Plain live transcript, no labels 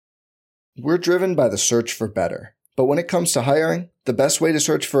We're driven by the search for better. But when it comes to hiring, the best way to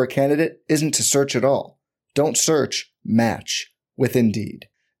search for a candidate isn't to search at all. Don't search, match with Indeed.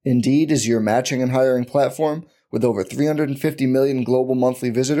 Indeed is your matching and hiring platform with over 350 million global monthly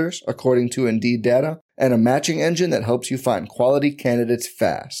visitors, according to Indeed data, and a matching engine that helps you find quality candidates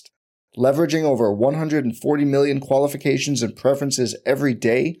fast. Leveraging over 140 million qualifications and preferences every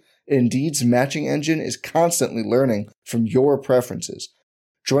day, Indeed's matching engine is constantly learning from your preferences.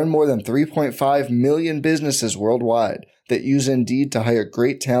 Join more than 3.5 million businesses worldwide that use Indeed to hire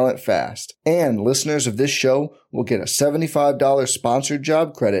great talent fast. And listeners of this show will get a $75 sponsored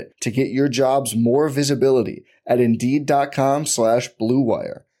job credit to get your jobs more visibility at Indeed.com/Blue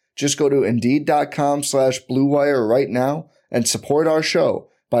Wire. Just go to Indeed.com/Blue Wire right now and support our show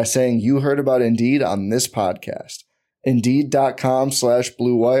by saying you heard about Indeed on this podcast.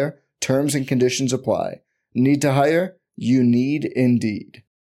 Indeed.com/Blue Wire. Terms and conditions apply. Need to hire? You need Indeed.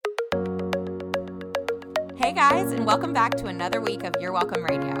 Hey guys, and welcome back to another week of You're Welcome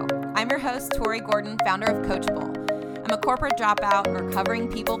Radio. I'm your host, Tori Gordon, founder of Coachable. I'm a corporate dropout and recovering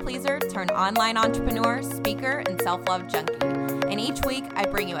people pleaser turned online entrepreneur, speaker, and self-love junkie. And each week, I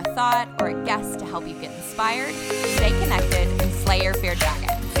bring you a thought or a guest to help you get inspired, stay connected, and slay your fear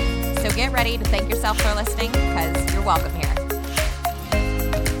dragons. So get ready to thank yourself for listening, because you're welcome here.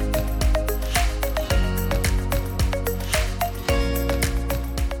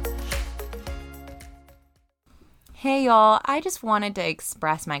 Hey y'all, I just wanted to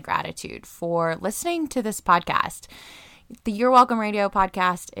express my gratitude for listening to this podcast. The You're Welcome Radio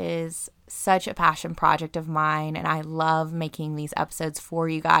podcast is such a passion project of mine, and I love making these episodes for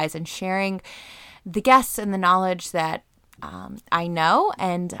you guys and sharing the guests and the knowledge that I know,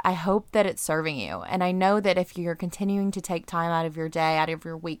 and I hope that it's serving you. And I know that if you're continuing to take time out of your day, out of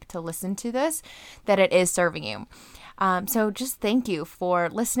your week to listen to this, that it is serving you. So just thank you for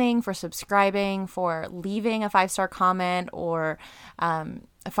listening, for subscribing, for leaving a 5-star comment or a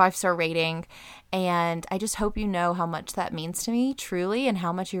 5-star rating. And I just hope you know how much that means to me, truly, and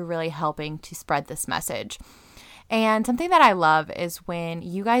how much you're really helping to spread this message. And something that I love is when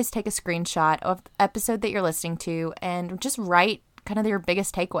you guys take a screenshot of the episode that you're listening to and just write kind of your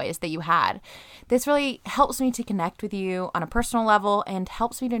biggest takeaways that you had. This really helps me to connect with you on a personal level and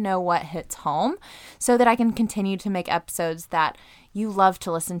helps me to know what hits home so that I can continue to make episodes that you love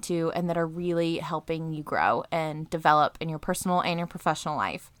to listen to and that are really helping you grow and develop in your personal and your professional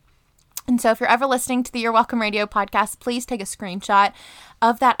life. And so if you're ever listening to the You're Welcome Radio podcast, please take a screenshot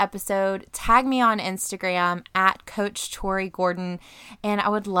of that episode, tag me on Instagram at Coach Tori Gordon, and I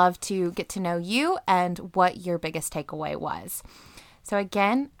would love to get to know you and what your biggest takeaway was. So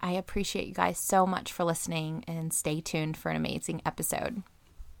again, I appreciate you guys so much for listening, and stay tuned for an amazing episode.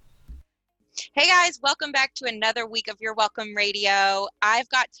 Hey guys, welcome back to another week of Your Welcome Radio. I've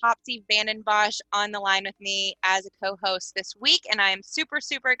got Topsie VandenBosch on the line with me as a co-host this week, and I'm super,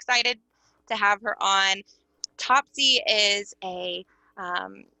 super excited to have her on. Topsie is a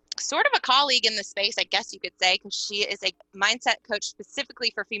sort of a colleague in the space, I guess you could say, because she is a mindset coach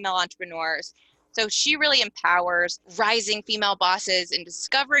specifically for female entrepreneurs. So she really empowers rising female bosses in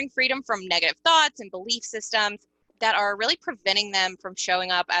discovering freedom from negative thoughts and belief systems that are really preventing them from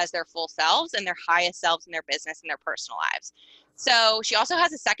showing up as their full selves and their highest selves in their business and their personal lives. So she also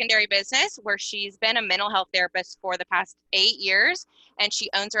has a secondary business where she's been a mental health therapist for the past 8 years, and she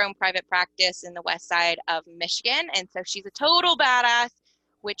owns her own private practice in the west side of Michigan. And so she's a total badass,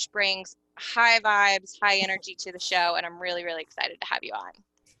 which brings high vibes, high energy to the show. And I'm really, really excited to have you on.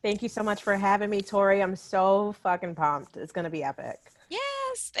 Thank you so much for having me, Tori. I'm so fucking pumped. It's going to be epic.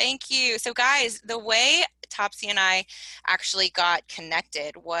 Yes, thank you. So guys, the way Topsie and I actually got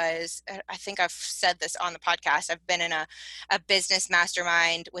connected was, I think I've said this on the podcast, I've been in a business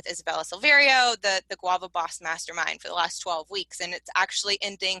mastermind with Isabella Silverio, the Guava Boss Mastermind, for the last 12 weeks. And it's actually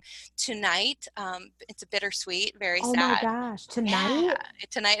ending tonight. It's a bittersweet, very sad. Oh my gosh, tonight? Yeah,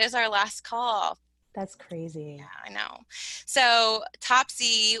 tonight is our last call. That's crazy. Yeah, I know. So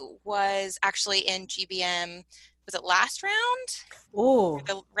Topsie was actually in GBM. Was it last round? Ooh.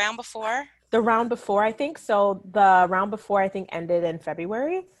 The round before? The round before, I think. So the round before, I think, ended in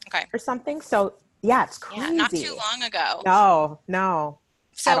February or something. So yeah, it's crazy. Yeah, not too long ago. No.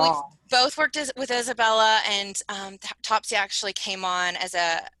 So at we all. both worked with Isabella, and Topsie actually came on as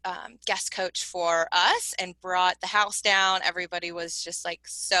a guest coach for us and brought the house down. Everybody was just like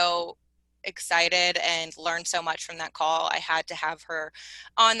so excited and learned so much from that call. I had to have her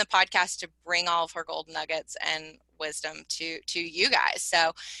on the podcast to bring all of her gold nuggets and wisdom to you guys.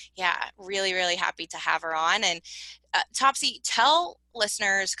 So yeah, really, really happy to have her on. And Topsie, tell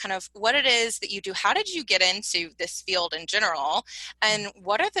listeners kind of what it is that you do. How did you get into this field in general? And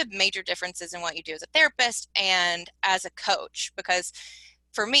what are the major differences in what you do as a therapist and as a coach? Because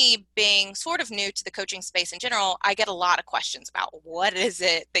for me, being sort of new to the coaching space in general, I get a lot of questions about what is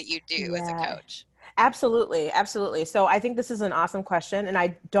it that you do as a coach? Absolutely. Absolutely. So I think this is an awesome question, and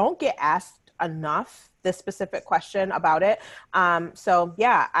I don't get asked enough this specific question about it. So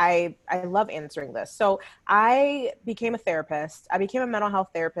yeah, I love answering this. So I became a therapist. I became a mental health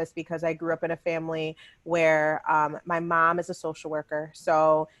therapist because I grew up in a family where my mom is a social worker.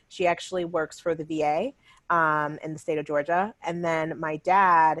 So she actually works for the VA in the state of Georgia. And then my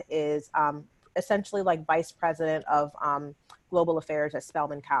dad is essentially like vice president of global affairs at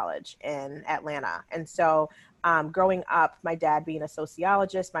Spelman College in Atlanta. And so growing up, my dad being a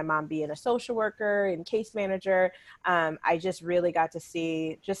sociologist, my mom being a social worker and case manager, I just really got to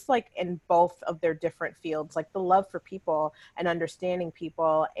see, just like in both of their different fields, like the love for people and understanding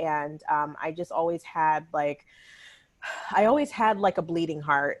people. And I just always had like a bleeding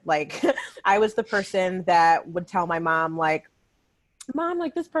heart. Like I was the person that would tell my mom, like, Mom,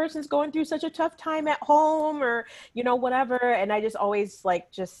 like this person's going through such a tough time at home, or, you know, whatever. And I just always I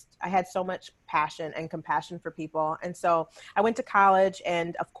had so much passion and compassion for people. And so I went to college,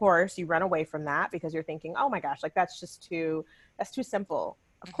 and of course you run away from that because you're thinking, oh my gosh, like that's too simple.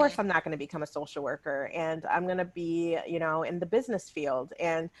 Of course, I'm not going to become a social worker, and I'm going to be, you know, in the business field.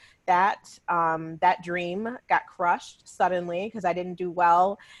 And that dream got crushed suddenly because I didn't do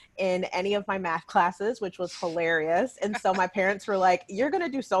well in any of my math classes, which was hilarious. And so my parents were like, you're going to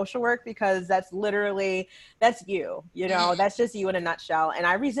do social work because that's you, you know, that's just you in a nutshell. And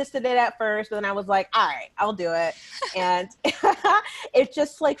I resisted it at first, but then I was like, all right, I'll do it. And it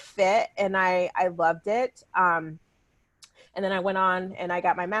just like fit, and I loved it. And then I went on and I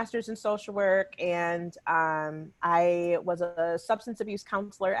got my master's in social work, and I was a substance abuse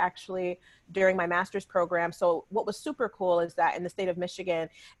counselor actually during my master's program. So what was super cool is that in the state of Michigan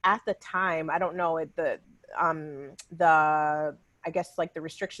at the time, I don't know, I guess like the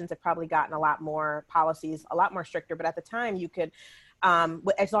restrictions have probably gotten a lot more stricter, but at the time you could,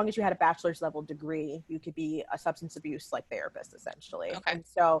 as long as you had a bachelor's level degree, you could be a substance abuse like therapist essentially. Okay. And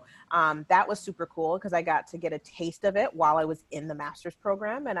so that was super cool because I got to get a taste of it while I was in the master's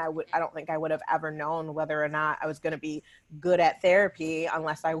program. And I don't think I would have ever known whether or not I was going to be good at therapy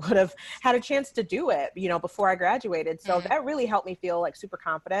unless I would have had a chance to do it, you know, before I graduated. So that really helped me feel like super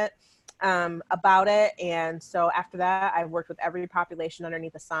confident about it. And so after that, I worked with every population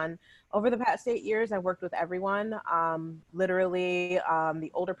underneath the sun. Over the past 8 years, I worked with everyone, literally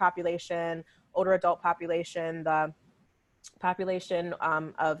the older adult population, the population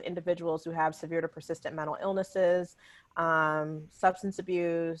of individuals who have severe to persistent mental illnesses, substance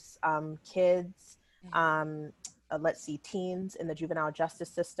abuse, kids, teens in the juvenile justice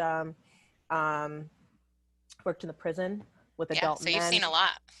system, worked in the prison with adult men. So you've seen a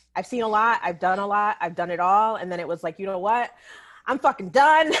lot. I've seen a lot. I've done a lot. I've done it all. And then it was like, you know what? I'm fucking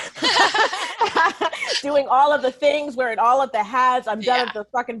done doing all of the things, wearing all of the hats. I'm done with the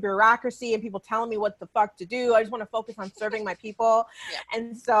fucking bureaucracy and people telling me what the fuck to do. I just want to focus on serving my people.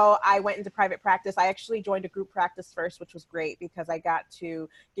 And so I went into private practice. I actually joined a group practice first, which was great because I got to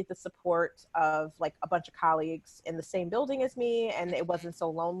get the support of like a bunch of colleagues in the same building as me, and it wasn't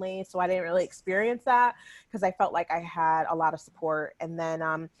so lonely. So I didn't really experience that because I felt like I had a lot of support. And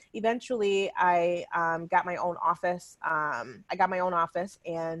then eventually I got my own office.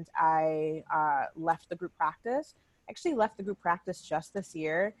 And I left the group practice. Actually left the group practice just this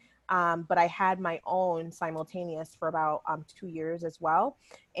year, but I had my own simultaneous for about 2 years as well.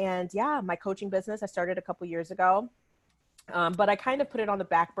 And yeah, my coaching business I started a couple years ago. But I kind of put it on the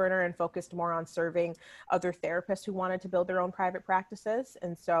back burner and focused more on serving other therapists who wanted to build their own private practices.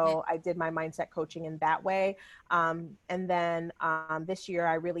 And so I did my mindset coaching in that way. And then this year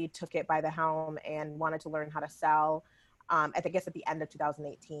I really took it by the helm and wanted to learn how to sell. I guess at the end of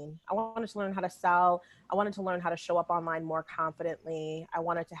 2018, I wanted to learn how to sell. I wanted to learn how to show up online more confidently. I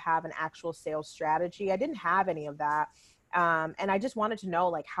wanted to have an actual sales strategy. I didn't have any of that. And I just wanted to know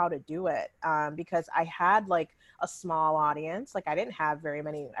like how to do it because I had like a small audience. Like I didn't have very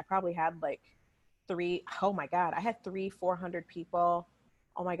many. I probably had like 400 people.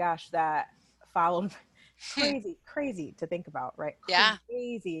 Oh my gosh, that followed. Crazy to think about, right? Yeah.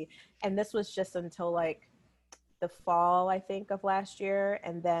 Crazy. And this was just until like the fall, I think, of last year.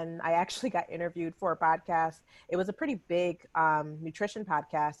 And then I actually got interviewed for a podcast. It was a pretty big nutrition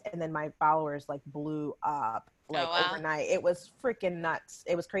podcast. And then my followers like blew up Oh, like wow. overnight. It was freaking nuts.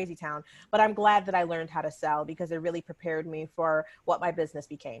 It was crazy town. But I'm glad that I learned how to sell because it really prepared me for what my business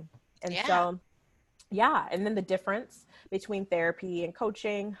became. And Yeah. so, yeah. And then the difference between therapy and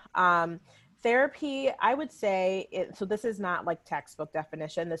coaching. Therapy, I would say so this is not like textbook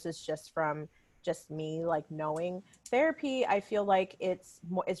definition. This is just from just me like knowing therapy. I feel like it's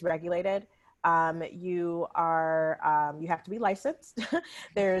regulated. You have to be licensed.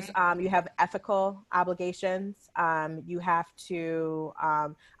 There's you have ethical obligations. You have to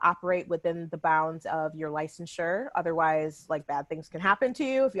operate within the bounds of your licensure. Otherwise, like bad things can happen to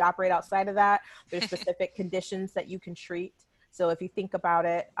you if you operate outside of that. There's specific conditions that you can treat. So if you think about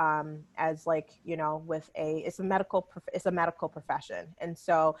it as like, it's a medical profession. And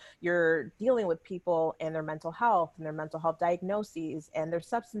so you're dealing with people and their mental health diagnoses and their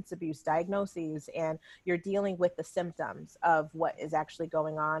substance abuse diagnoses, and you're dealing with the symptoms of what is actually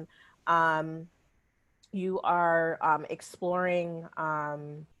going on. You are exploring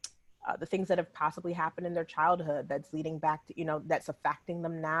the things that have possibly happened in their childhood that's leading back to, that's affecting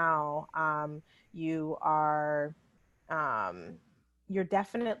them now. You are you're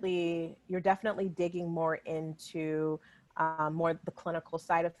definitely digging more into more the clinical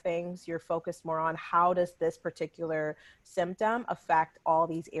side of things. You're focused more on how does this particular symptom affect all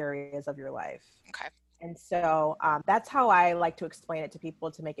these areas of your life. Okay. And so that's how I like to explain it to people,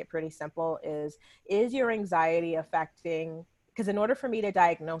 to make it pretty simple. Is your anxiety affecting, because in order for me to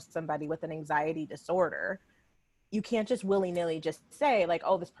diagnose somebody with an anxiety disorder, you can't just willy-nilly just say like,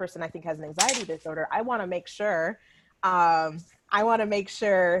 oh, this person I think has an anxiety disorder. I want to make sure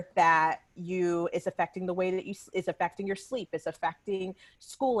that it's affecting the way that it's affecting your sleep. It's affecting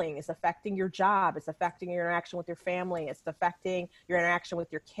schooling. It's affecting your job. It's affecting your interaction with your family. It's affecting your interaction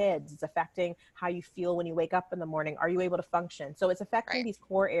with your kids. It's affecting how you feel when you wake up in the morning. Are you able to function? So it's affecting these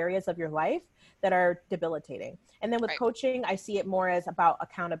core areas of your life that are debilitating. And then with coaching, I see it more as about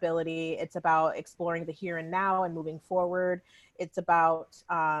accountability. It's about exploring the here and now and moving forward. It's about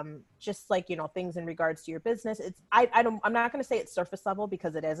just like, things in regards to your business. I'm not going to say it's surface level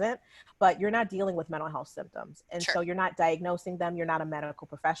because it isn't, but you're not dealing with mental health symptoms. And so you're not diagnosing them. You're not a medical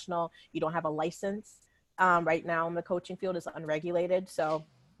professional. You don't have a license. Right now in the coaching field is unregulated. So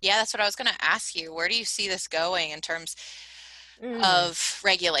yeah, that's what I was going to ask you. Where do you see this going in terms of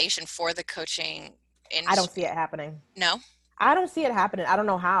regulation for the coaching industry? I don't see it happening. No? I don't see it happening. I don't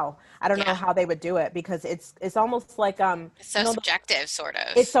know how. I don't know how they would do it, because it's almost like it's so subjective, sort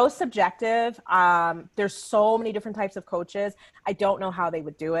of. It's so subjective. There's so many different types of coaches. I don't know how they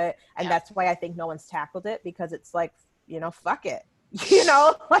would do it, and that's why I think no one's tackled it, because it's like, fuck it,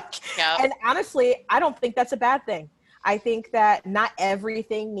 And honestly, I don't think that's a bad thing. I think that not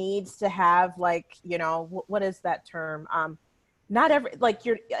everything needs to have like, what is that term? Not every, like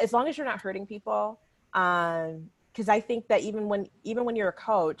as long as you're not hurting people. Because I think that even when you're a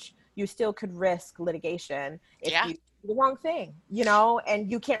coach, you still could risk litigation if you do the wrong thing, and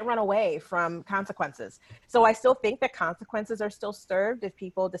you can't run away from consequences. So I still think that consequences are still served if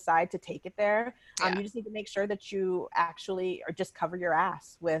people decide to take it there. You just need to make sure that you actually or just cover your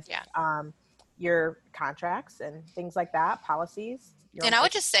ass with your contracts and things like that, policies. And I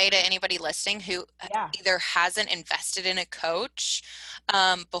would just say to anybody listening who either hasn't invested in a coach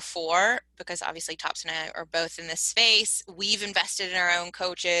before, because obviously Topsie and I are both in this space, we've invested in our own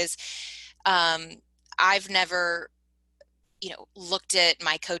coaches. I've never, looked at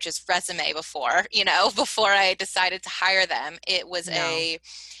my coach's resume before, before I decided to hire them. It was a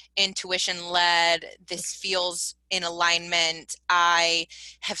intuition led, this feels in alignment. I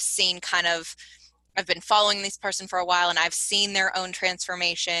have seen I've been following this person for a while and I've seen their own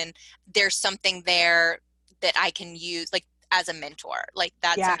transformation. There's something there that I can use like as a mentor, like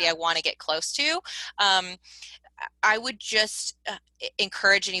that's somebody I want to get close to. I would just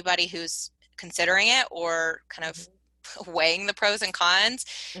encourage anybody who's considering it or kind of weighing the pros and cons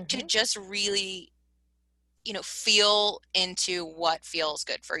to just really, feel into what feels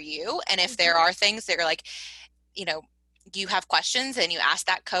good for you. And if there are things that are like, you have questions and you ask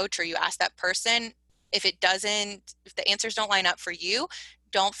that coach or you ask that person, if the answers don't line up for you,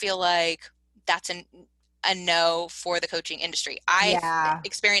 don't feel like that's a no for the coaching industry. I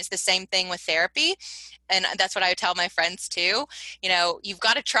experienced the same thing with therapy. And that's what I would tell my friends too. You've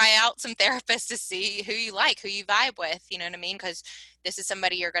got to try out some therapists to see who you like, who you vibe with, you know what I mean? Because this is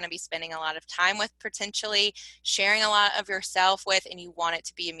somebody you're going to be spending a lot of time with, potentially sharing a lot of yourself with, and you want it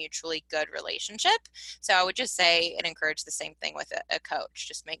to be a mutually good relationship. So I would just say and encourage the same thing with a coach.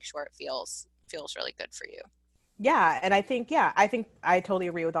 Just make sure it feels really good for you. Yeah. And I think I totally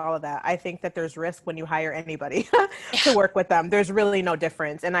agree with all of that. I think that there's risk when you hire anybody to work with them. There's really no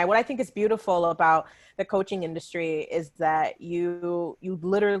difference. And what I think is beautiful about the coaching industry is that you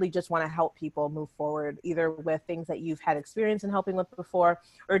literally just want to help people move forward, either with things that you've had experience in helping with before,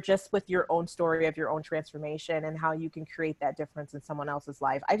 or just with your own story of your own transformation and how you can create that difference in someone else's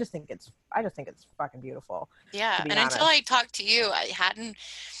life. I just think it's fucking beautiful, Yeah. to be And until I honest. talked to you, I hadn't,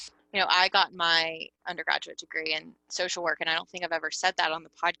 I got my undergraduate degree in social work, and I don't think I've ever said that on the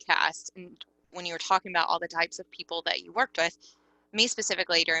podcast. And when you were talking about all the types of people that you worked with, me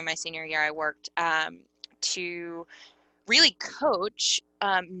specifically during my senior year, I worked to really coach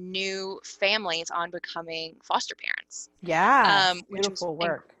new families on becoming foster parents, Yeah. which was, Beautiful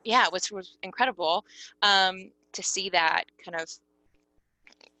work. which was incredible to see that kind of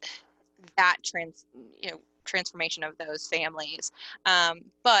that transformation of those families.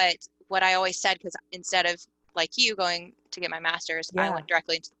 But what I always said, because instead of like you going to get my master's, I Yeah. went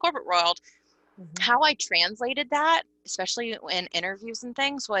directly into the corporate world. Mhm. How I translated that, especially in interviews and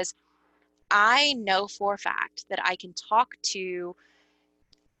things, was I know for a fact that I can talk to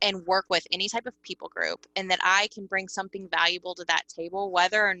and work with any type of people group, and that I can bring something valuable to that table,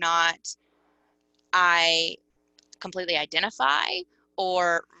 whether or not I completely identify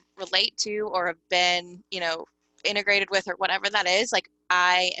or relate to or have been, integrated with, or whatever that is. Like,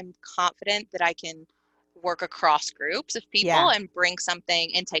 I am confident that I can work across groups of people Yeah. and bring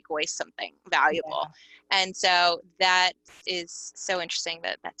something and take away something valuable. Yeah. And so that is so interesting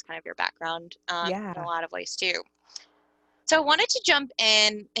that that's kind of your background in a Yeah. lot of ways too. So I wanted to jump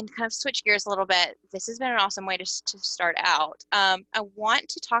in and kind of switch gears a little bit. This has been an awesome way to start out. I want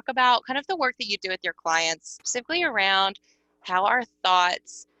to talk about kind of the work that you do with your clients, specifically around how our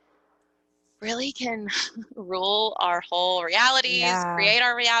thoughts really can rule our whole realities, Yeah. create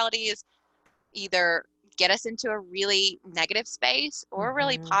our realities, either get us into a really negative space or a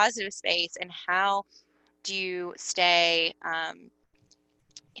really Hmm. positive space. And how do you stay,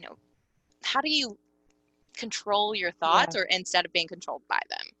 you know, how do you control your thoughts, Yeah. or instead of being controlled by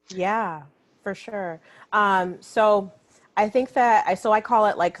them? Yeah, for sure. So I think that I call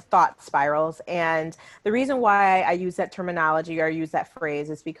it like thought spirals. And the reason why I use that terminology or use that phrase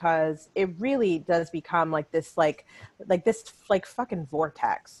is because it really does become like this like fucking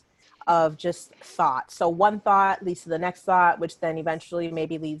vortex of just thought. So one thought leads to the next thought, which then eventually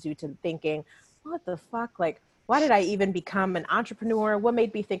maybe leads you to thinking, what the fuck? Like, why did I even become an entrepreneur? What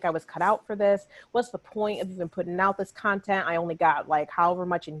made me think I was cut out for this? What's the point of even putting out this content? I only got like however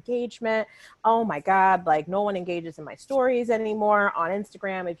much engagement. Oh my God, like no one engages in my stories anymore on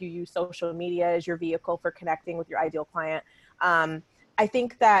Instagram. If you use social media as your vehicle for connecting with your ideal client. I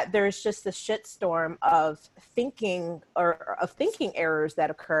think that there's just a shitstorm of thinking or of thinking errors that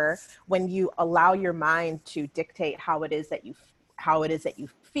occur when you allow your mind to dictate how it is that you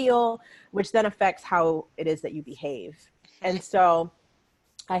feel, which then affects how it is that you behave. And so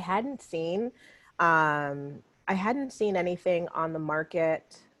I hadn't seen anything on the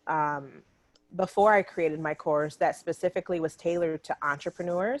market before I created my course that specifically was tailored to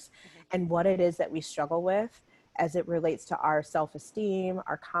entrepreneurs and what it is that we struggle with as it relates to our self-esteem,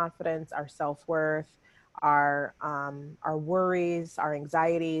 our confidence, our self-worth, our worries, our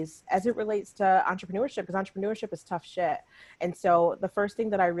anxieties, as it relates to entrepreneurship, because entrepreneurship is tough shit. And so the first thing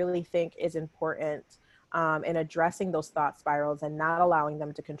that I really think is important in addressing those thought spirals and not allowing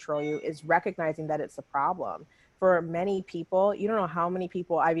them to control you is recognizing that it's a problem. For many people, you don't know how many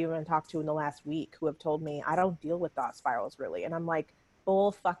people I've even talked to in the last week who have told me, I don't deal with thought spirals really. And I'm like,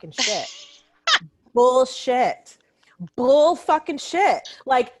 bull fucking shit. Bullshit. Bull fucking shit.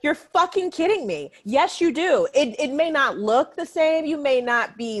 Like, you're fucking kidding me. Yes, you do. It may not look the same. You may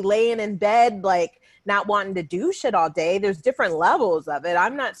not be laying in bed, like, not wanting to do shit all day. There's different levels of it.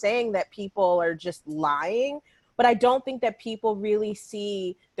 I'm not saying that people are just lying, but I don't think that people really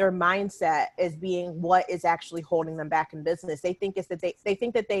see their mindset as being what is actually holding them back in business. They think they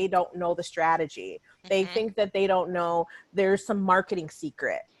think that they don't know the strategy. They think that they don't know there's some marketing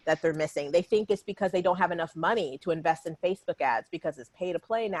secret that they're missing. They think it's because they don't have enough money to invest in Facebook ads because it's pay to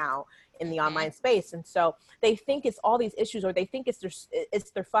play now in the online space. And so they think it's all these issues, or they think it's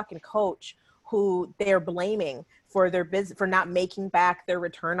their fucking coach who they're blaming for their business, for not making back their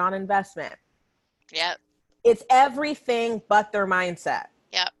return on investment. Yep. It's everything but their mindset.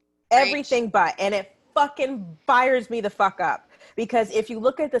 Yep. Everything but. And it fucking fires me the fuck up. Because if you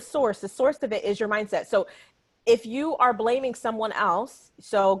look at the source of it is your mindset. So if you are blaming someone else,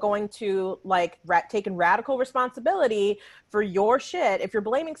 so going to like taking radical responsibility for your shit, if you're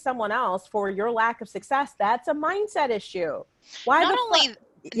blaming someone else for your lack of success, that's a mindset issue. Why Not the only fuck?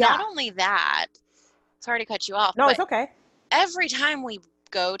 not Yeah. only that, sorry to cut you off, No, but it's okay. every time we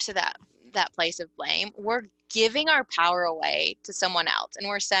go to that place of blame, we're giving our power away to someone else. And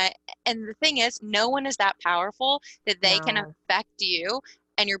we're saying, and the thing is, no one is that powerful that they can No. affect you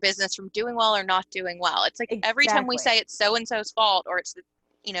and your business from doing well or not doing well. It's like every time we Exactly. say it's so-and-so's fault, or it's,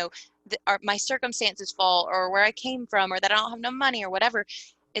 my circumstances fault, or where I came from, or that I don't have no money or whatever,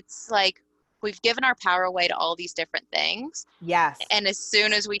 it's like we've given our power away to all these different things. Yes. And as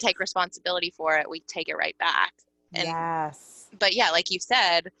soon as we take responsibility for it, we take it right back. Yes. But yeah, like you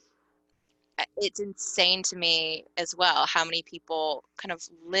said, it's insane to me as well how many people kind of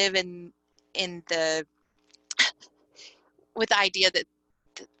live in the with the idea that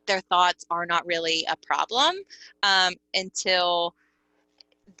their thoughts are not really a problem until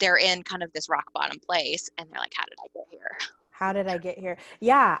they're in kind of this rock bottom place and they're like, how did I get here? How did I get here?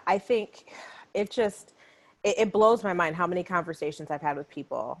 Yeah, I think it blows my mind how many conversations I've had with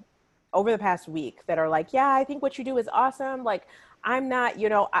people over the past week that are like, yeah, I think what you do is awesome. Like, I'm not,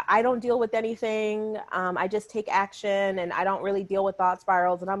 I don't deal with anything. I just take action and I don't really deal with thought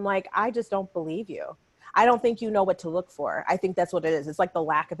spirals. And I'm like, I just don't believe you. I don't think you know what to look for. I think that's what it is. It's like the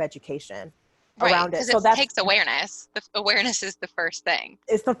lack of education around it. Because it takes awareness. Awareness is the first thing.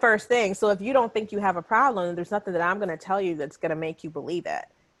 It's the first thing. So if you don't think you have a problem, there's nothing that I'm going to tell you that's going to make you believe it.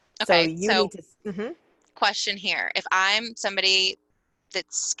 Okay, so you need to. Question here. If I'm somebody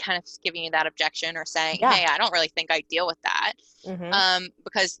that's kind of giving you that objection or saying, Yeah. hey, I don't really think I deal with that.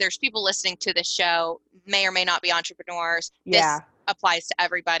 Because there's people listening to this show, may or may not be entrepreneurs. Yeah. This applies to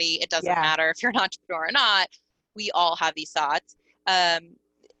everybody. It doesn't matter if you're an entrepreneur or not. We all have these thoughts.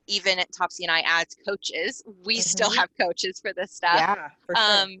 Even at Topsie and I as coaches, we still have coaches for this stuff. Yeah, for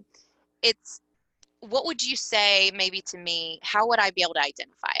sure. What would you say maybe to me, how would I be able to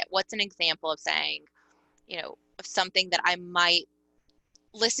identify it? What's an example of saying, of something that I might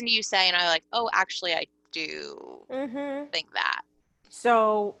listen to you say and I'm like, oh, actually I do think that.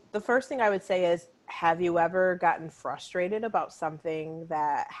 So the first thing I would say is, have you ever gotten frustrated about something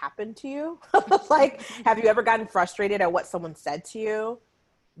that happened to you? Like, have you ever gotten frustrated at what someone said to you?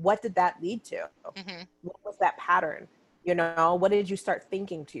 What did that lead to? What was that pattern? What did you start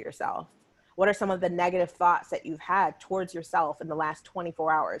thinking to yourself? What are some of the negative thoughts that you've had towards yourself in the last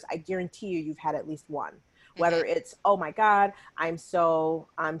 24 hours? I guarantee you've had at least one. Whether it's, oh my God, I'm so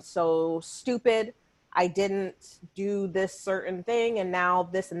stupid. I didn't do this certain thing and now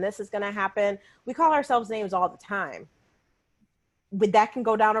this and this is going to happen. We call ourselves names all the time. But that can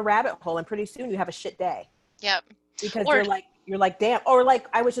go down a rabbit hole and pretty soon you have a shit day. Yep. Because you're like, damn. Or like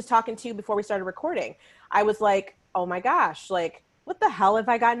I was just talking to you before we started recording. I was like, oh my gosh, like what the hell have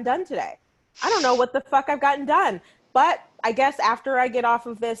I gotten done today? I don't know what the fuck I've gotten done. But I guess after I get off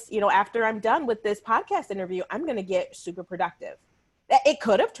of this, after I'm done with this podcast interview, I'm going to get super productive. It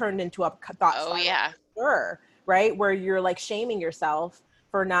could have turned into a thought spiral. Oh, yeah. Sure, right? Where you're like shaming yourself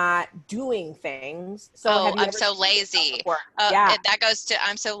for not doing things. So I'm so lazy. Yeah. That goes to,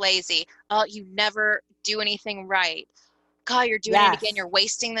 I'm so lazy. Oh, you never do anything right. God, you're doing it again. You're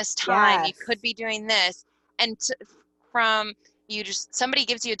wasting this time. You could be doing this. And from you just, somebody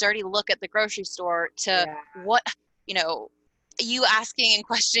gives you a dirty look at the grocery store to what, you asking and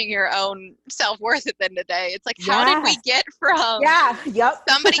questioning your own self-worth at the end of the day. It's like, how did we get from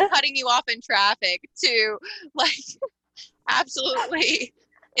somebody cutting you off in traffic to like absolutely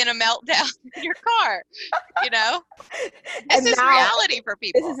in a meltdown in your car? This is reality for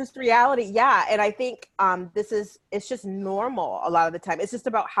people. This is just reality. Yeah. And I think it's just normal a lot of the time. It's just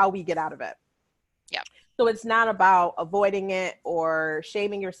about how we get out of it. Yeah. So it's not about avoiding it or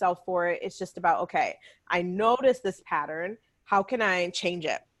shaming yourself for it. It's just about, okay, I noticed this pattern. How can I change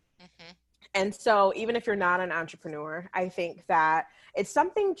it? And so even if you're not an entrepreneur, I think that it's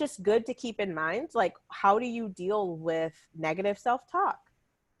something just good to keep in mind. Like, how do you deal with negative self-talk?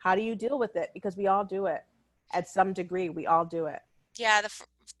 How do you deal with it? Because we all do it at some degree. We all do it. Yeah.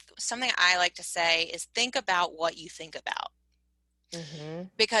 Something I like to say is think about what you think about.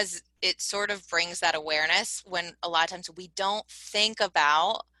 Because it sort of brings that awareness when a lot of times we don't think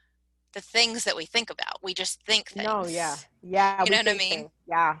about the things that we think about. We just think things. No, yeah. Yeah. You know what I mean? Things.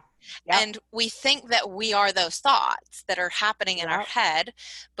 Yeah. Yep. And we think that we are those thoughts that are happening in our head,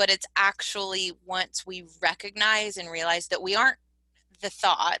 but it's actually once we recognize and realize that we aren't the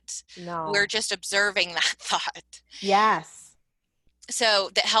thought, we're just observing that thought. Yes. So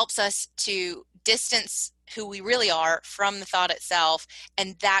that helps us to distance who we really are from the thought itself,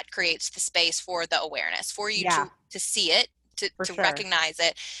 and that creates the space for the awareness, for you to see it, to recognize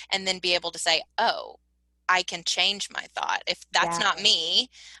it, and then be able to say, oh, I can change my thought. If that's not me,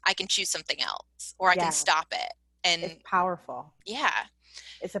 I can choose something else, or I can stop it. And it's powerful. Yeah.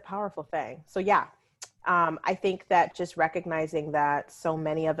 It's a powerful thing. So yeah, I think that just recognizing that so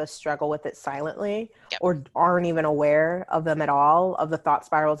many of us struggle with it silently Yep. or aren't even aware of them at all, of the thought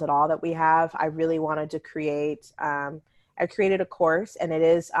spirals at all that we have. I really wanted to create, I created a course, and it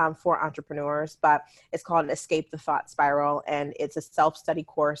is for entrepreneurs, but it's called Escape the Thought Spiral. And it's a self-study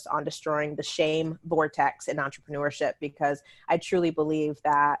course on destroying the shame vortex in entrepreneurship, because I truly believe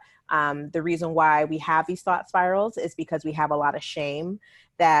that the reason why we have these thought spirals is because we have a lot of shame,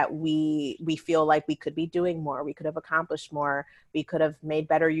 that we feel like we could be doing more, we could have accomplished more, we could have made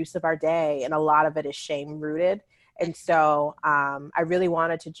better use of our day, and a lot of it is shame rooted. And so I really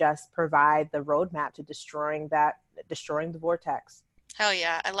wanted to just provide the roadmap to destroying the vortex. Hell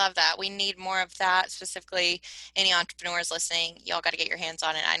yeah, I love that. We need more of that. Specifically, any entrepreneurs listening, y'all got to get your hands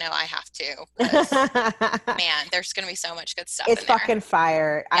on it. I know I have to, 'cause, man, there's going to be so much good stuff It's in there. fucking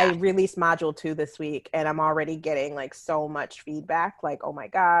fire. Yeah. I released module 2 this week, and I'm already getting like so much feedback. Like, oh my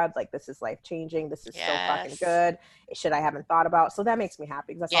God, like this is life changing. This is so fucking Yes. good. Shit I haven't thought about. So that makes me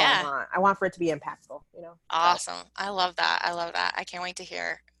happy, because that's all Yeah. I want. I want for it to be impactful, you know? Awesome. I love that. I love that. I can't wait to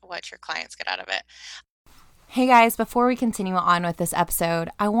hear what your clients get out of it. Hey guys, before we continue on with this episode,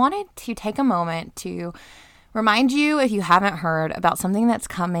 I wanted to take a moment to remind you, if you haven't heard, about something that's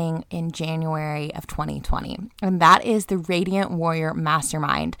coming in January of 2020, and that is the Radiant Warrior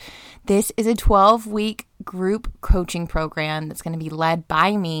Mastermind. This is a 12-week group coaching program that's going to be led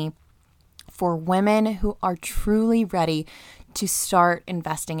by me for women who are truly ready to start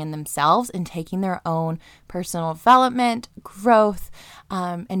investing in themselves and taking their own personal development, growth,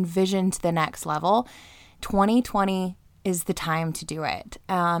 and vision to the next level. 2020 is the time to do it.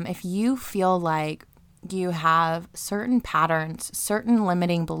 If you feel like you have certain patterns, certain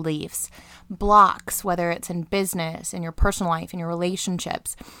limiting beliefs, blocks, whether it's in business, in your personal life, in your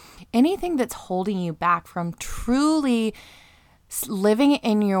relationships, anything that's holding you back from truly living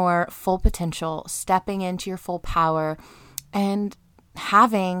in your full potential, stepping into your full power, and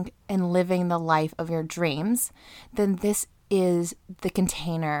having and living the life of your dreams, then this is the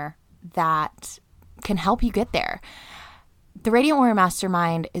container that can help you get there. The Radiant Warrior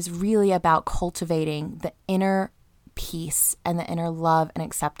Mastermind is really about cultivating the inner peace and the inner love and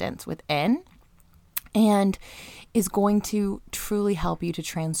acceptance within, and is going to truly help you to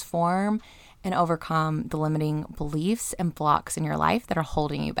transform and overcome the limiting beliefs and blocks in your life that are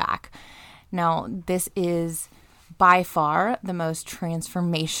holding you back. Now, this is by far the most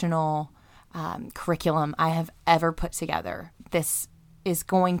transformational curriculum I have ever put together. This is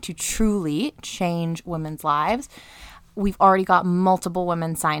going to truly change women's lives. We've already got multiple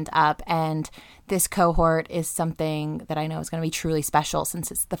women signed up, and this cohort is something that I know is going to be truly special,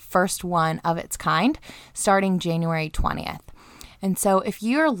 since it's the first one of its kind, starting January 20th. And so if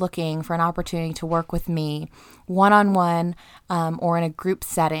you're looking for an opportunity to work with me one-on-one or in a group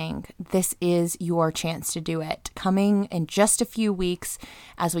setting, this is your chance to do it. Coming in just a few weeks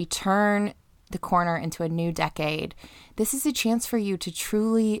as we turn the corner into a new decade, this is a chance for you to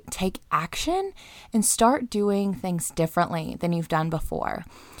truly take action and start doing things differently than you've done before.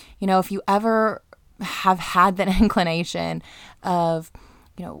 You know, if you ever have had that inclination of,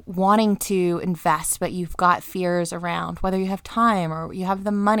 you know, wanting to invest, but you've got fears around whether you have time or you have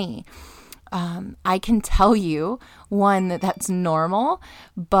the money, I can tell you, one, that that's normal,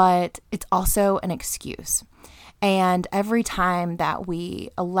 but it's also an excuse. And every time that we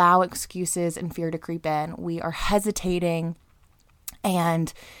allow excuses and fear to creep in, we are hesitating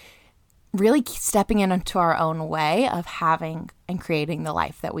and really stepping into our own way of having and creating the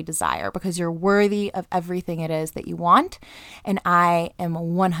life that we desire, because you're worthy of everything it is that you want. And I am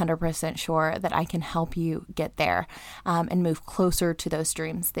 100% sure that I can help you get there and move closer to those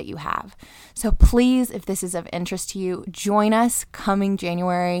dreams that you have. So please, if this is of interest to you, join us coming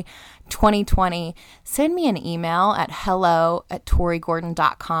January 2020. Send me an email at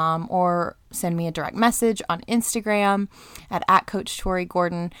hello@torigordon.com or send me a direct message on Instagram at Coach Tori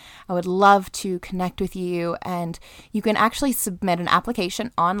Gordon. I would love to connect with you, and you can actually submit an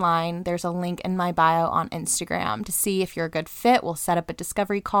application online. There's a link in my bio on Instagram to see if you're a good fit. We'll set up a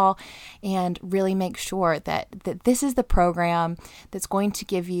discovery call and really make sure that this is the program that's going to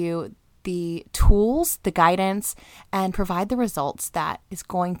give you the tools, the guidance, and provide the results that is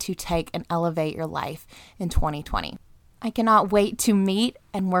going to take and elevate your life in 2020. I cannot wait to meet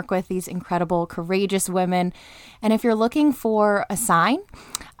and work with these incredible, courageous women. And if you're looking for a sign,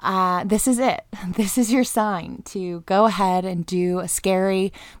 this is it. This is your sign to go ahead and do a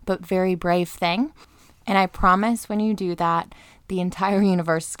scary but very brave thing. And I promise when you do that, the entire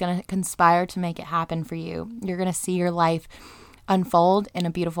universe is going to conspire to make it happen for you. You're going to see your life unfold in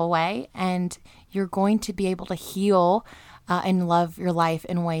a beautiful way, and you're going to be able to heal and love your life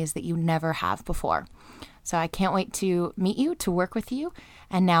in ways that you never have before. So I can't wait to meet you, to work with you.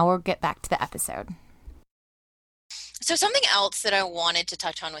 And now we'll get back to the episode. So something else that I wanted to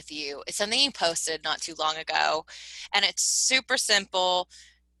touch on with you is something you posted not too long ago, and it's super simple,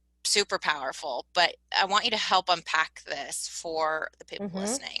 super powerful, but I want you to help unpack this for the people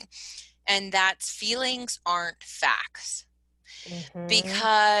listening. And that's feelings aren't facts.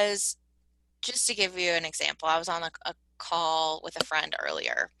 Because just to give you an example, I was on a call with a friend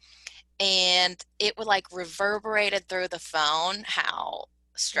earlier, and it would like reverberated through the phone how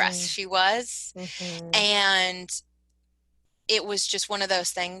stressed she was. And it was just one of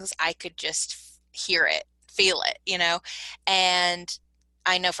those things, I could just hear it, feel it, you know? And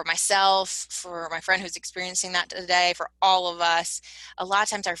I know for myself, for my friend who's experiencing that today, for all of us, a lot of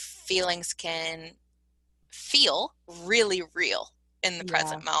times our feelings can feel really real in the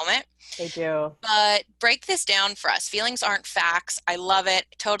present moment. They do. But break this down for us. Feelings aren't facts. I love it.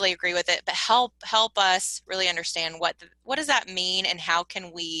 Totally agree with it. But help us really understand what does that mean, and how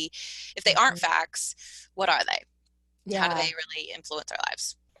can we, if they aren't facts, what are they? How do they really influence our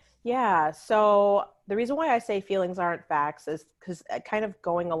lives? Yeah. So the reason why I say feelings aren't facts is because kind of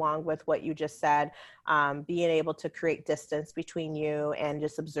going along with what you just said, being able to create distance between you and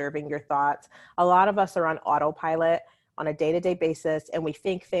just observing your thoughts. A lot of us are on autopilot on a day-to-day basis, and we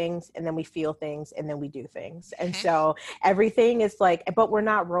think things, and then we feel things, and then we do things. And so everything is like, but we're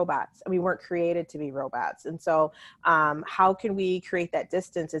not robots, and we weren't created to be robots. And so how can we create that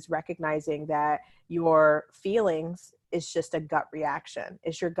distance is recognizing that your feelings is just a gut reaction.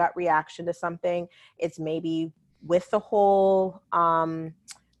 It's your gut reaction to something. It's maybe with the whole,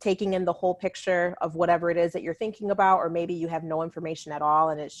 taking in the whole picture of whatever it is that you're thinking about, or maybe you have no information at all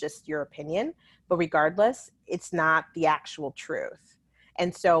and it's just your opinion. But regardless, it's not the actual truth.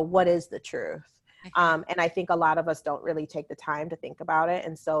 And so what is the truth? And I think a lot of us don't really take the time to think about it.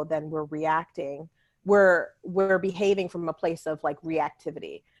 And so then we're reacting. We're behaving from a place of like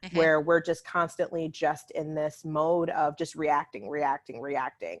reactivity, where we're just constantly just in this mode of just reacting.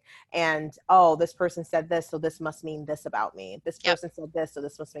 And, oh, this person said this, so this must mean this about me. This person said this, so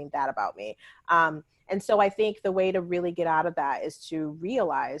this must mean that about me. And so I think the way to really get out of that is to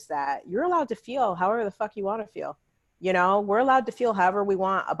realize that you're allowed to feel however the fuck you want to feel. You know, we're allowed to feel however we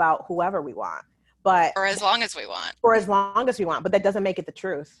want about whoever we want, but for as long as we want. But that doesn't make it the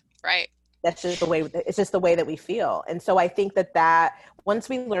truth. Right. That's just the way, it's just the way that we feel. And so I think that once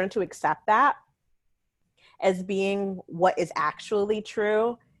we learn to accept that as being what is actually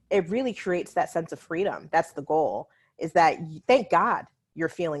true, it really creates that sense of freedom. That's the goal, is that thank God your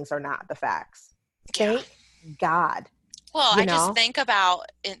feelings are not the facts. Thank God. Well, I just think about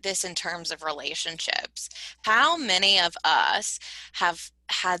this in terms of relationships. How many of us have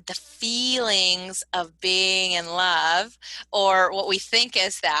had the feelings of being in love, or what we think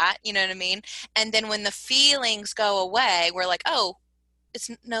is that, you know what I mean? And then when the feelings go away, we're like, oh,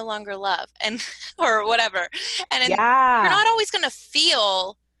 it's no longer love, and or whatever. And you're not always going to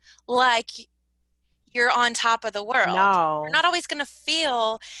feel like you're on top of the world. No. You're not always going to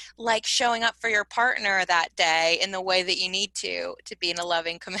feel like showing up for your partner that day in the way that you need to be in a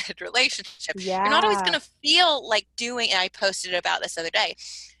loving, committed relationship. Yeah. You're not always going to feel like doing, and I posted about this the other day,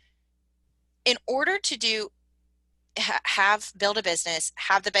 in order to build a business,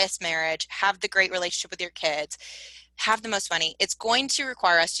 have the best marriage, have the great relationship with your kids, have the most money, it's going to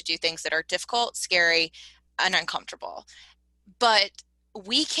require us to do things that are difficult, scary, and uncomfortable. But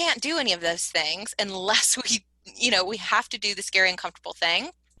we can't do any of those things unless we have to do the scary, uncomfortable thing.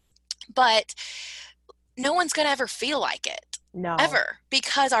 But no one's going to ever feel like it. No. Ever.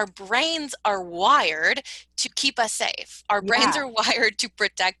 Because our brains are wired to keep us safe. Our brains are wired to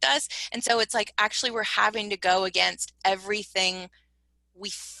protect us. And so it's like, actually, we're having to go against everything we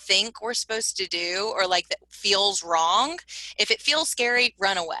think we're supposed to do, or like that feels wrong. If it feels scary,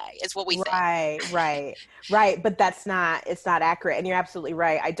 run away is what we think. Right. But it's not accurate. And you're absolutely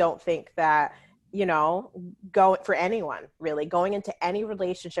right. I don't think that, for anyone really, going into any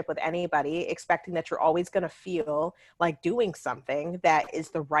relationship with anybody, expecting that you're always going to feel like doing something that is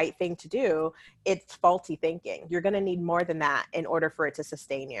the right thing to do, it's faulty thinking. You're going to need more than that in order for it to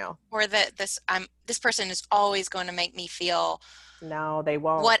sustain you. Or that this person is always going to make me feel. No, they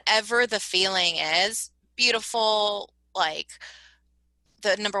won't. Whatever the feeling is, beautiful, like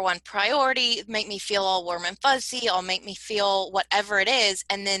the number one priority, make me feel all warm and fuzzy, I'll make me feel whatever it is.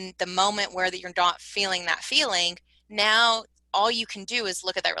 And then the moment where you're not feeling that feeling, now all you can do is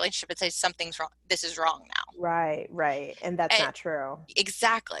look at that relationship and say, something's wrong. This is wrong now. Right. And that's not true.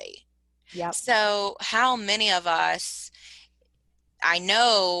 Exactly. Yep. So how many of us I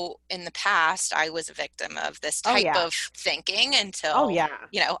know in the past I was a victim of this type of thinking until,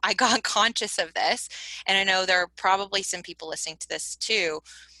 I got conscious of this. And I know there are probably some people listening to this too,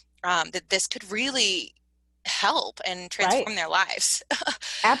 that this could really help and transform their lives.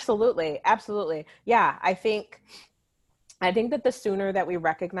 Absolutely. Absolutely. Yeah. I think that the sooner that we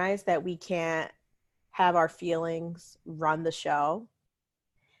recognize that we can't have our feelings run the show,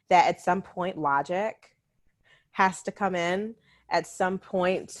 that at some point logic has to come in, at some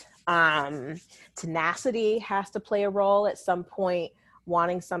point tenacity has to play a role, at some point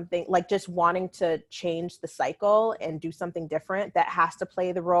wanting something, like just wanting to change the cycle and do something different, that has to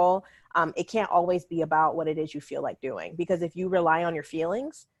play the role. It can't always be about what it is you feel like doing, because if you rely on your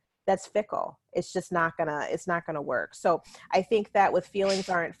feelings, that's fickle. It's just not gonna work. So I think that with feelings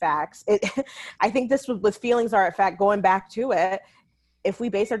aren't facts, I think this with feelings aren't fact, going back to it, if we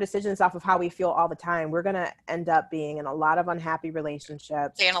base our decisions off of how we feel all the time, we're going to end up being in a lot of unhappy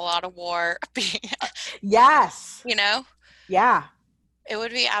relationships. And a lot of war. Yes. Yeah. It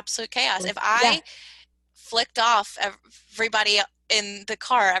would be absolute chaos. If I flicked off everybody in the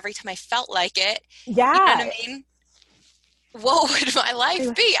car every time I felt like it, you know what I mean? What would my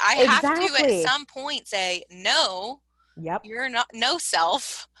life be? I have to at some point say, no. Yep. You're not, no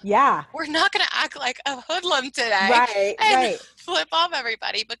self. Yeah. We're not going to act like a hoodlum today. And flip off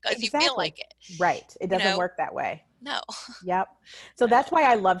everybody because you feel like it. Right. It doesn't work that way. No. Yep. So that's why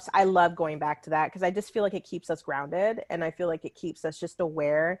I love going back to that, because I just feel like it keeps us grounded, and I feel like it keeps us just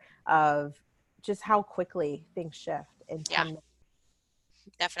aware of just how quickly things shift in 10 minutes.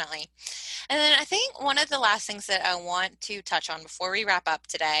 Definitely. And then I think one of the last things that I want to touch on before we wrap up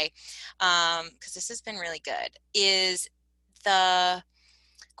today, because this has been really good, is the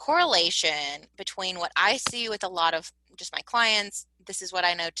correlation between what I see with a lot of just my clients. This is what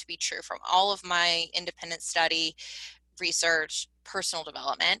I know to be true from all of my independent study, research, personal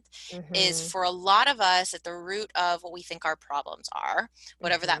development, is for a lot of us at the root of what we think our problems are,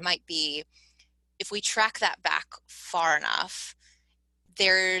 whatever that might be. If we track that back far enough,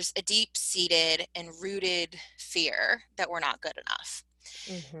 there's a deep-seated and rooted fear that we're not good enough.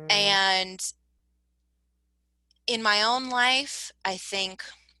 And in my own life, I think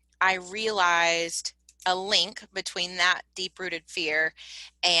I realized a link between that deep-rooted fear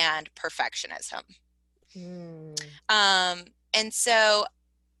and perfectionism. And so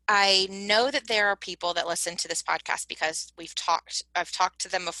I know that there are people that listen to this podcast because I've talked to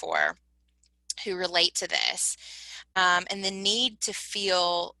them before who relate to this. And the need to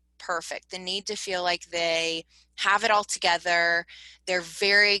feel perfect, the need to feel like they have it all together. They're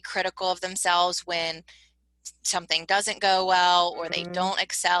very critical of themselves when something doesn't go well or they don't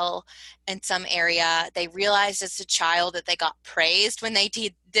excel in some area. They realized as a child that they got praised when they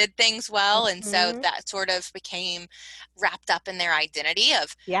did things well. And so that sort of became wrapped up in their identity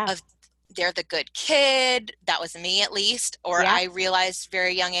of they're the good kid. That was me, at least. Or I realized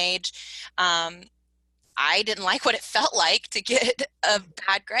very young age, I didn't like what it felt like to get a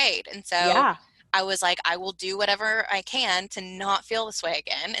bad grade. And so I was like, I will do whatever I can to not feel this way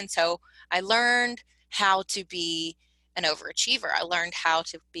again. And so I learned how to be an overachiever. I learned how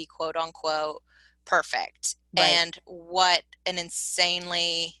to be quote unquote perfect, and what an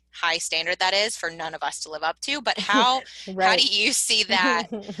insanely high standard that is for none of us to live up to. But how do you see that?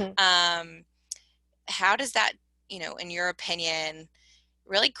 How does that, in your opinion,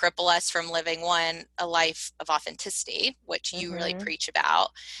 really cripple us from living, one, a life of authenticity, which you really preach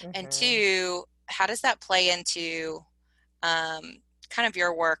about, and two, how does that play into kind of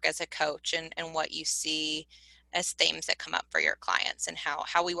your work as a coach and what you see as themes that come up for your clients and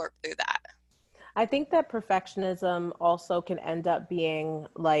how we work through that? I think that perfectionism also can end up being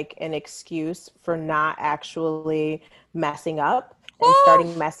like an excuse for not actually messing up and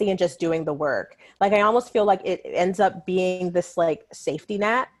starting messy and just doing the work. Like, I almost feel like it ends up being this like safety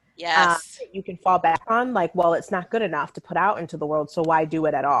net that you can fall back on. Like, well, it's not good enough to put out into the world, so why do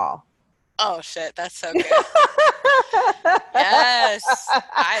it at all? Oh shit, that's so good. Yes,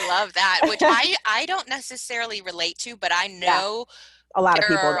 I love that, which I don't necessarily relate to, but I know a lot of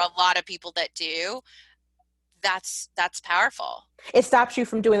people. There are a lot of people that do. That's powerful. It stops you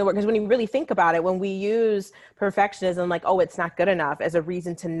from doing the work, because when you really think about it, when we use perfectionism, like, oh, it's not good enough, as a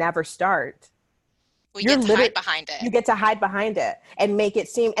reason to never start, we get to hide behind it. You get to hide behind it and make it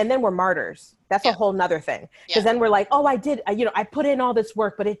seem, and then we're martyrs. That's a whole nother thing. Because then we're like, oh, I put in all this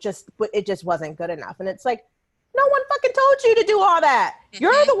work, but it just wasn't good enough. And it's like, no one fucking told you to do all that.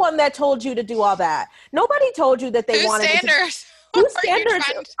 You're the one that told you to do all that. Nobody told you that they wanted standards? Whose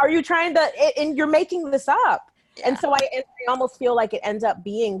standards are you trying to, and you're making this up. And so I almost feel like it ends up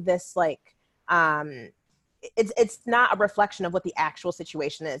being this like, it's not a reflection of what the actual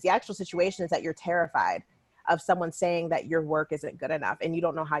situation is. The actual situation is that you're terrified of someone saying that your work isn't good enough and you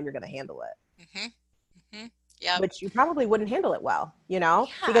don't know how you're going to handle it. Yep. Which you probably wouldn't handle it well, you know,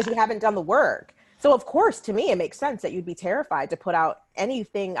 Yeah. because you haven't done the work. So of course, to me, it makes sense that you'd be terrified to put out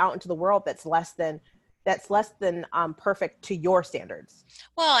anything out into the world that's less than perfect to your standards.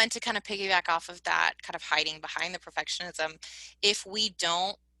 Well, and to kind of piggyback off of that, kind of hiding behind the perfectionism, if we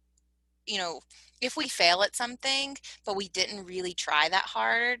don't, if we fail at something, but we didn't really try that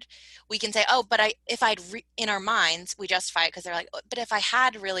hard, we can say, oh, but in our minds, we justify it because they're like, oh, but if I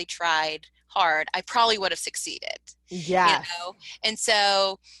had really tried hard, I probably would have succeeded. Yeah. And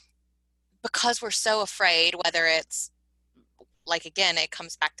so because we're so afraid, whether it's like, again, it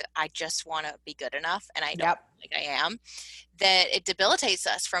comes back to, I just want to be good enough and I don't think I am, that it debilitates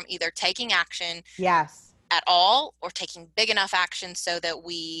us from either taking action at all or taking big enough action so that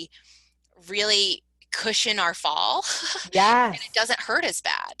we really cushion our fall. And it doesn't hurt as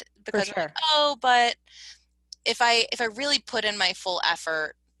bad because we're like, oh, but if I really put in my full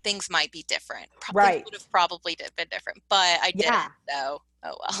effort, things might be different. Things would have probably been different, but I didn't. So,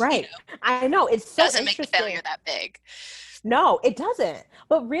 oh well. Right. I know. It's so doesn't make the failure that big. No, it doesn't.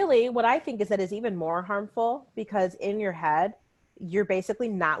 But really, what I think is that is even more harmful because in your head, you're basically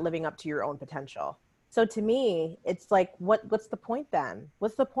not living up to your own potential. So to me, it's like, what's the point then?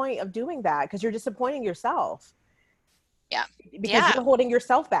 What's the point of doing that? Because you're disappointing yourself. Yeah. Because you're holding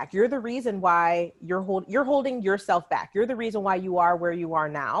yourself back. You're the reason why you're holding yourself back. You're the reason why you are where you are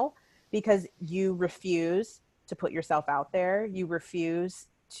now because you refuse to put yourself out there. You refuse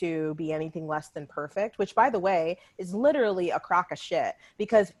to be anything less than perfect, which by the way, is literally a crock of shit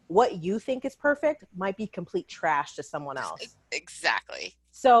because what you think is perfect might be complete trash to someone else. Exactly.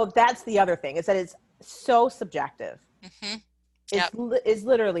 So that's the other thing is that it's so subjective. Mm-hmm. It's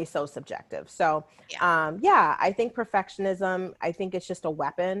literally so subjective. So, I think perfectionism, I think it's just a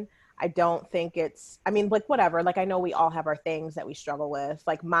weapon. I don't think like whatever, like I know we all have our things that we struggle with.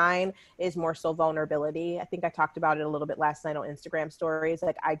 Like mine is more so vulnerability. I think I talked about it a little bit last night on Instagram stories.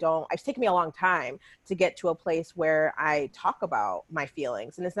 Like it's taken me a long time to get to a place where I talk about my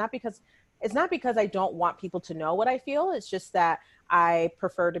feelings. And it's not because I don't want people to know what I feel. It's just that I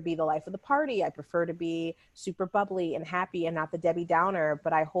prefer to be the life of the party. I prefer to be super bubbly and happy and not the Debbie Downer,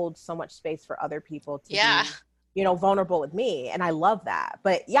 but I hold so much space for other people to be, vulnerable with me. And I love that.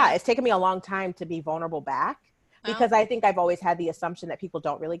 But it's taken me a long time to be vulnerable back because I think I've always had the assumption that people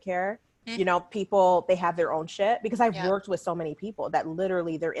don't really care. Mm-hmm. People, they have their own shit because I've worked with so many people that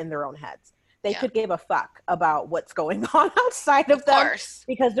literally they're in their own heads. They could give a fuck about what's going on outside of them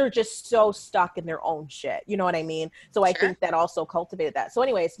because they're just so stuck in their own shit. You know what I mean? So I think that also cultivated that. So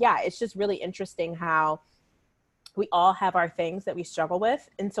anyways, it's just really interesting how we all have our things that we struggle with.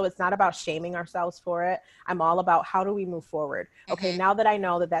 And so it's not about shaming ourselves for it. I'm all about how do we move forward? Okay, now that I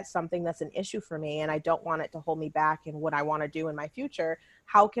know that that's something that's an issue for me and I don't want it to hold me back in what I want to do in my future,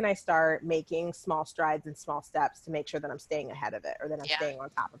 how can I start making small strides and small steps to make sure that I'm staying ahead of it or that I'm staying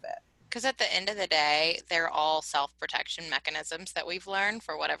on top of it? Because at the end of the day, they're all self-protection mechanisms that we've learned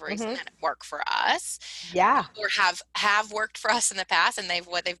for whatever reason that work for us. Yeah. Or have worked for us in the past. And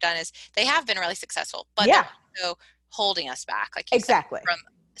what they've done is they have been really successful, but they're also holding us back. Like you said, from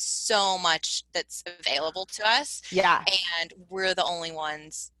so much that's available to us. Yeah. And we're the only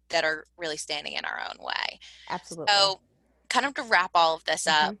ones that are really standing in our own way. Absolutely. So kind of to wrap all of this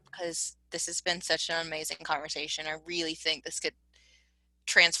up, because this has been such an amazing conversation. I really think this could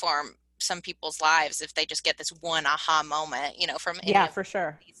transform some people's lives if they just get this one aha moment, from any for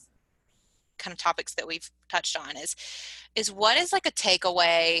sure. These kind of topics that we've touched on is what is like a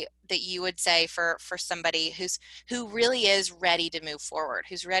takeaway that you would say for somebody who really is ready to move forward,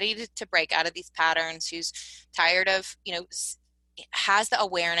 who's ready to break out of these patterns, who's tired of, has the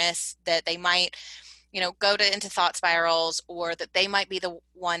awareness that they might, go into thought spirals or that they might be the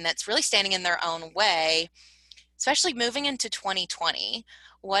one that's really standing in their own way, especially moving into 2020.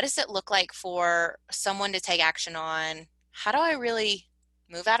 What does it look like for someone to take action on? How do I really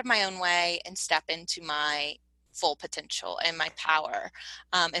move out of my own way and step into my full potential and my power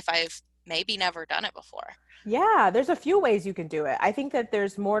if I've maybe never done it before? Yeah, there's a few ways you can do it. I think that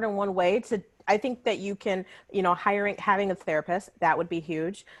there's more than one way I think that you can, having a therapist, that would be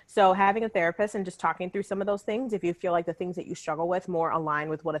huge. So having a therapist and just talking through some of those things, if you feel like the things that you struggle with more align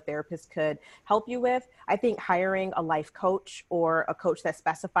with what a therapist could help you with. I think hiring a life coach or a coach that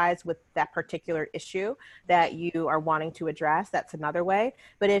specifies with that particular issue that you are wanting to address, that's another way.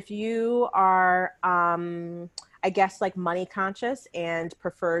 But if you are, I guess like money conscious and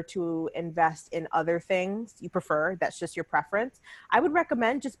prefer to invest in other things that's just your preference, I would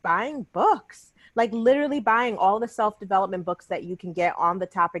recommend just buying books. like literally buying all the self-development books that you can get on the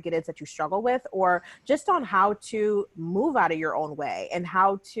topic it is that you struggle with, or just on how to move out of your own way and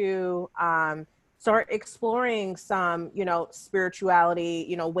how to start exploring some,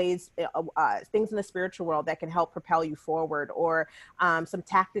 spirituality, ways, things in the spiritual world that can help propel you forward, or some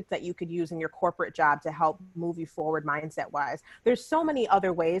tactics that you could use in your corporate job to help move you forward mindset wise. There's so many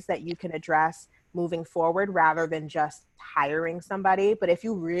other ways that you can address moving forward rather than just hiring somebody. But if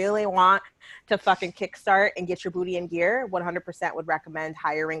you really want to fucking kickstart and get your booty in gear, 100% would recommend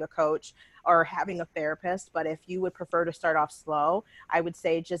hiring a coach or having a therapist. But if you would prefer to start off slow, I would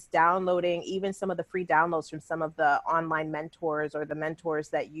say just downloading even some of the free downloads from some of the online mentors or the mentors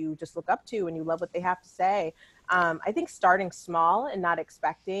that you just look up to and you love what they have to say. I think starting small and not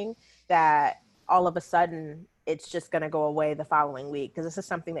expecting that all of a sudden it's just going to go away the following week, because this is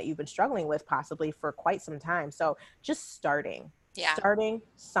something that you've been struggling with possibly for quite some time. So just starting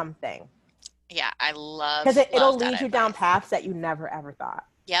something. Yeah, I love, because it'll lead that you down advice. paths that you never ever thought.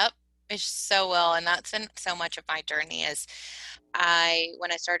 Yep, it so will. And that's been so much of my journey is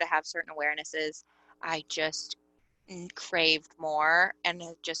when I started to have certain awarenesses, I just craved more, and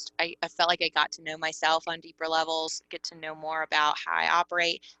I felt like I got to know myself on deeper levels, get to know more about how I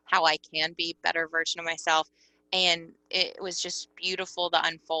operate, how I can be a better version of myself. And it was just beautiful, the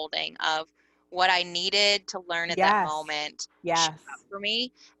unfolding of what I needed to learn at that moment showed up for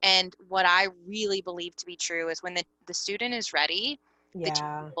me. And what I really believe to be true is when the student is ready, the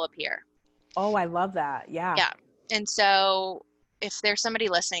teacher will appear. Oh, I love that. Yeah. And so if there's somebody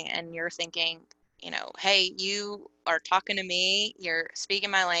listening and you're thinking, hey, you are talking to me, you're speaking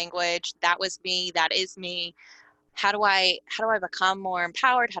my language, that was me, that is me. How do I become more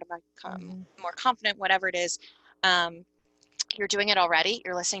empowered? How do I become more confident? Whatever it is, you're doing it already.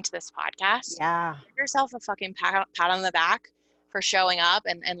 You're listening to this podcast. Yeah. Give yourself a fucking pat on the back for showing up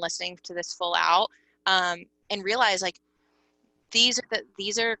and listening to this full out, and realize like these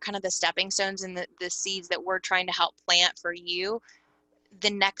are kind of the stepping stones and the seeds that we're trying to help plant for you.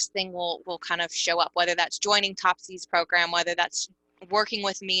 The next thing will kind of show up, whether that's joining Topsie's program, whether that's working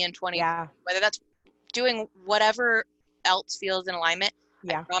with me in 20, whether that's doing whatever else feels in alignment.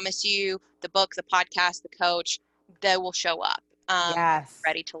 I promise you the book, the podcast, the coach, they will show up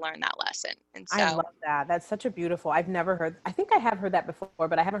ready to learn that lesson. And so I love that. That's such a beautiful, I think I have heard that before,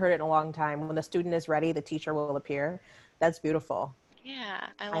 but I haven't heard it in a long time. When the student is ready, the teacher will appear. That's beautiful. Yeah,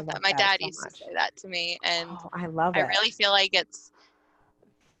 I love that. My dad used to say that to me, and I love it. I really feel like it's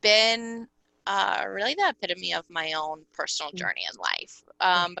been really the epitome of my own personal journey in life,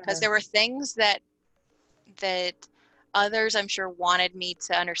 because there were things that others I'm sure wanted me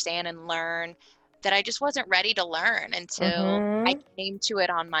to understand and learn that I just wasn't ready to learn until I came to it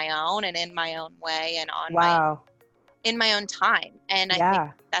on my own and in my own way and in my own time. And I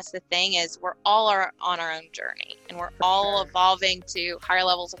think that's the thing is we're all on our own journey, and we're all evolving to higher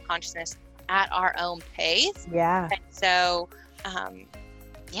levels of consciousness at our own pace. Yeah. And so,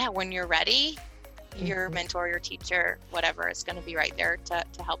 when you're ready, your mentor, your teacher, whatever is going to be right there to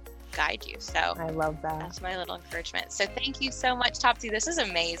help guide you. So I love that. That's my little encouragement. So thank you so much, Topsie. This is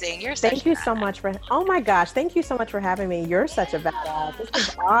amazing. Thank you so much for, oh my gosh, thank you so much for having me. You're such a badass. This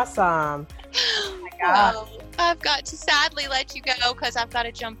is awesome. Oh my gosh. Well, I've got to sadly let you go because I've got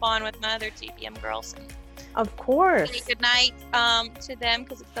to jump on with my other TPM girls. And of course. Say good night to them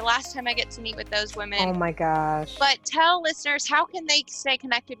because it's the last time I get to meet with those women. Oh my gosh. But tell listeners, how can they stay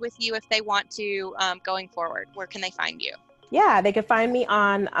connected with you if they want to going forward? Where can they find you? Yeah, they can find me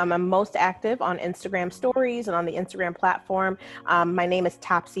on, I'm most active on Instagram stories and on the Instagram platform. My name is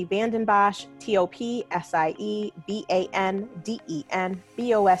Topsie VandenBosch,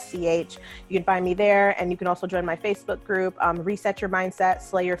 TopsieBandenBosch. You can find me there, and you can also join my Facebook group, Reset Your Mindset,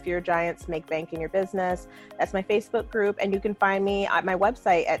 Slay Your Fear Giants, Make Bank in Your Business. That's my Facebook group, and you can find me at my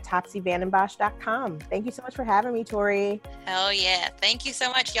website at TopsieVandenBosch.com. Thank you so much for having me, Tori. Hell yeah. Thank you so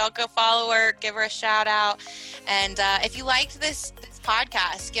much. Y'all go follow her, give her a shout out. And if you liked this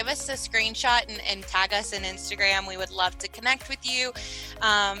podcast, give us a screenshot and tag us in Instagram. We would love to connect with you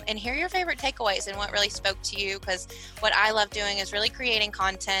and hear your favorite takeaways and what really spoke to you, because what I love doing is really creating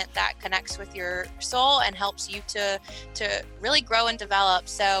content that connects with your soul and helps you to really grow and develop.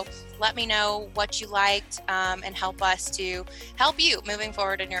 So let me know what you liked and help us to help you moving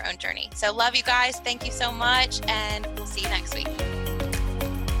forward in your own journey. So love you guys. Thank you so much, and we'll see you next week.